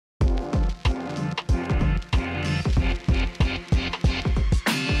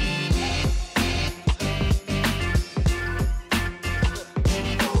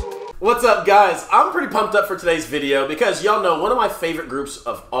What's up, guys? I'm pretty pumped up for today's video because y'all know one of my favorite groups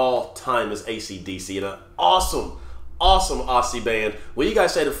of all time is AC/DC, and an awesome Aussie band. Well, you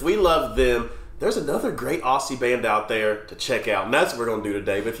guys said if we love them, there's another great Aussie band out there to check out, and that's what we're going to do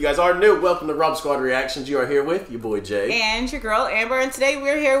today. But if you guys are new, welcome to Rob Squad Reactions. You are here with your boy Jay. And your girl Amber, and today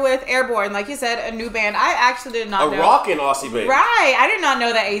we're here with Airbourne. Like you said, a new band. I actually did not know. A rockin' Aussie band. Right. I did not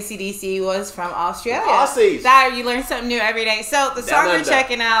know that AC/DC was from Australia. Aussies. That, you learn something new every day. So the song we're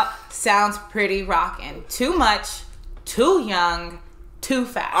checking out sounds pretty rockin'. Too much, too young, too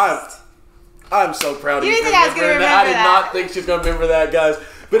fast. I'm so proud of you. You didn't think I was going to remember that. I did not think she's going to remember that, guys.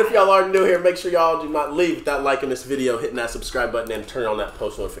 But if y'all are new here, make sure y'all do not leave without liking this video, hitting that subscribe button, and turn on that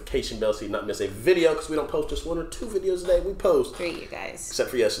post notification bell so you not miss a video, because we don't post just 1 or 2 videos a day. We post 3, you guys. Except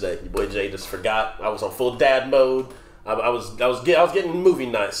for yesterday. Your boy Jay just forgot. I was on full dad mode. I was getting movie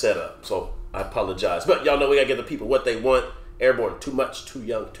night set up, so I apologize. But y'all know we got to give the people what they want. Airbourne, too much, too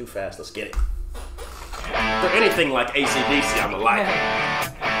young, too fast. Let's get it. If they're anything like AC/DC, I'm going to like it.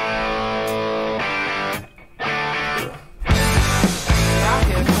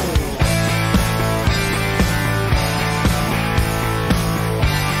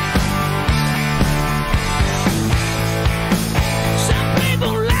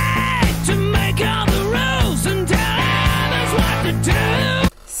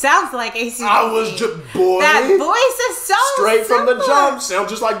 Sounds like AC/DC. I was just, boy. That voice is so straight similar. from the jump.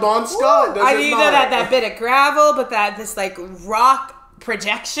 Sounds just like Bon Scott. I mean, you know that bit of gravel, but this like rock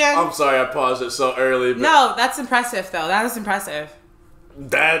projection. I'm sorry, I paused it so early. But no, that's impressive though. That is impressive.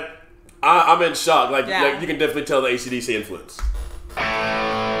 I'm in shock. Like yeah. You can definitely tell the AC/DC influence.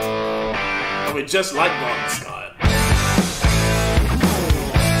 I mean, just like Bon Scott.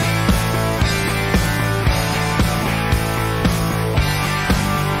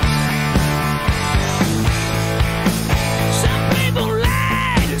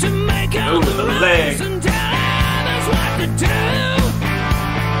 Leg. And tell others what to do.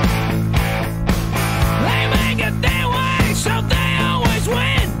 They make it their way, so they always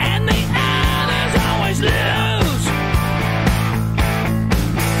win, and the others always lose.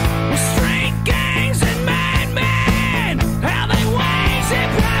 Street gangs and madmen, how they wage their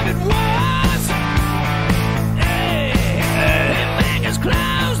private wars. Their fingers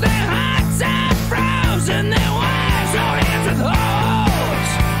closed, their hearts are frozen, their wives are hands with holes.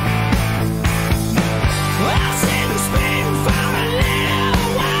 I'll sit and spin for a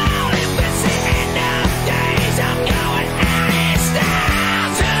little while. If it's the end of days, I'm going out in style.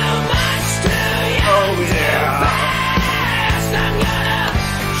 Too much, too young, too fast. I'm gonna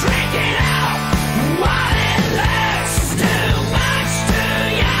drink it out while it lasts. Too much, too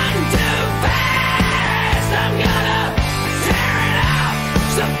young, too fast. I'm gonna tear it out,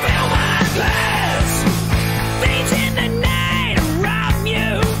 so fill my glass. Beats in the night, rob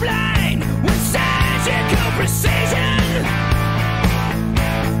you blind with surgical precision.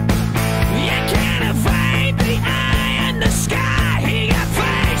 You can't evade the eye in the sky. He got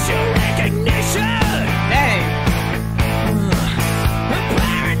facial recognition. Hey.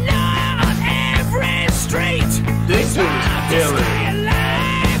 Paranoia on every street. This It's was hard to killer. stay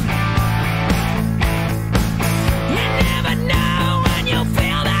alive. You never know when you'll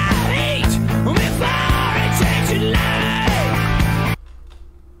feel the heat before it takes your life.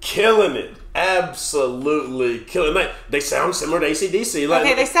 Killing it. Absolutely killing it. They sound similar to AC/DC. Like,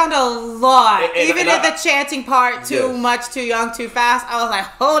 Okay, they sound a lot. Even and in the chanting part, too Yes. much, too young, too fast. I was like,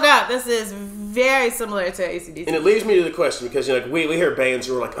 hold up, this is very similar to AC/DC. and it leads me to the question, because we hear bands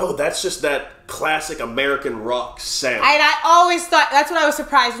who are like, oh, that's just that classic American rock sound. And I always thought, that's what I was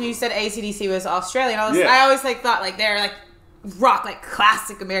surprised when you said AC/DC was Australian. I always thought like they're like rock, like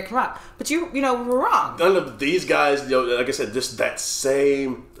classic American rock. But you were wrong. None of these guys, like I said, just that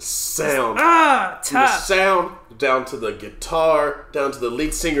same sound. Tough. From the sound down to the guitar, down to the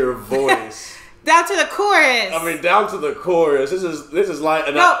lead singer voice. Down to the chorus. I mean, down to the chorus. This is like,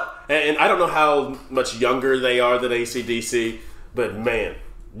 and I don't know how much younger they are than AC/DC, but man,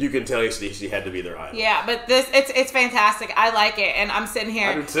 you can tell AC/DC had to be their idol. Yeah, but it's fantastic. I like it, and I'm sitting here.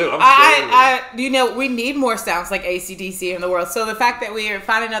 I do too. We need more sounds like AC/DC in the world. So the fact that we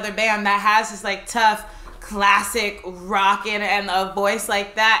found another band that has this like tough, classic rockin' and a voice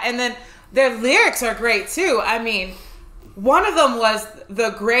like that, and then their lyrics are great too. I mean, one of them was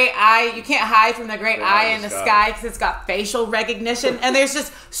the great eye. You can't hide from the great eye in the sky because it's got facial recognition, and there's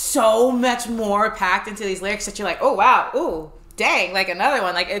just so much more packed into these lyrics that you're like, oh wow, ooh. Dang, like another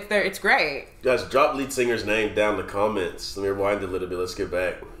one. Like it's great. Guys, drop lead singer's name down in the comments. Let me rewind a little bit. Let's get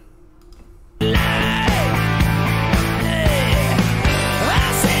back.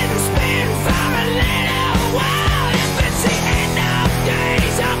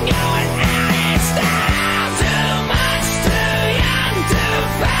 I'm going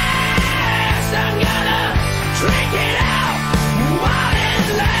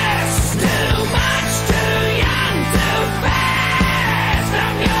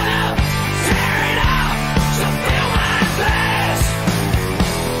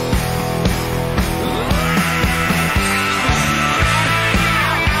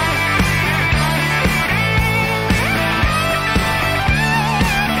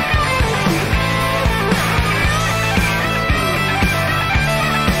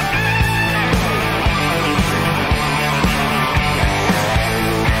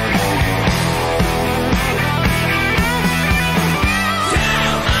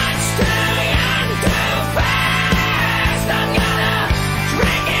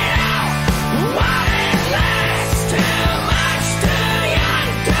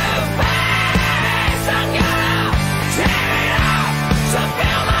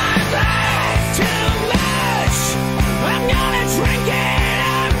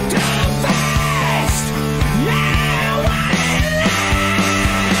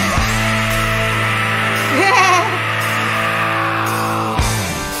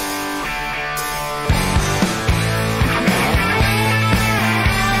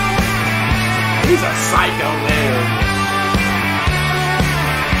He's a psycho man.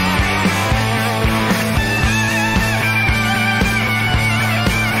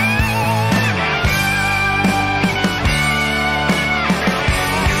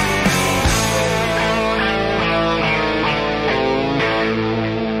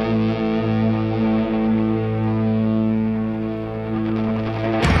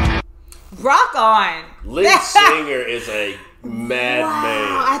 Rock on. Lead singer is a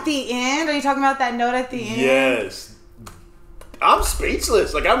madman. At the end? Are you talking about that note at the end? Yes. I'm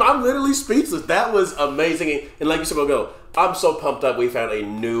speechless. Like, I'm literally speechless. That was amazing. And like you said, I'm so pumped up we found a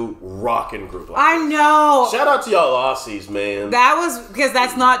new rockin' group. I know. Shout out to y'all Aussies, man. That was, because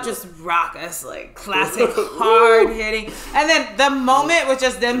that's not just rock. That's like classic, hard hitting. And then the moment with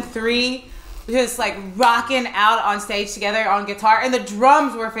just them three just like rocking out on stage together on guitar, and the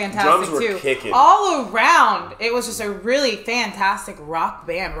drums were fantastic too. Kicking. All around, it was just a really fantastic rock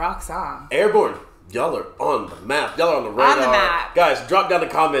band, rock song. Airbourne, y'all are on the map. Y'all are on the radar. On the map. Guys, drop down the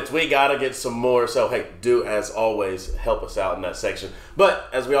comments. We gotta get some more. So hey, do as always help us out in that section. But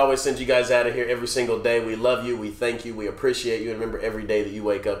as we always send you guys out of here every single day, we love you, we thank you, we appreciate you, and remember, every day that you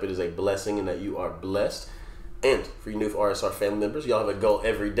wake up, it is a blessing and that you are blessed. And for you new RSR family members, y'all have a goal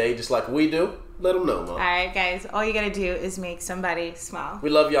every day, just like we do. Let them know, Mom. All right, guys. All you got to do is make somebody smile. We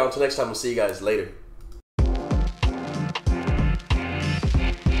love y'all. Until next time, we'll see you guys later.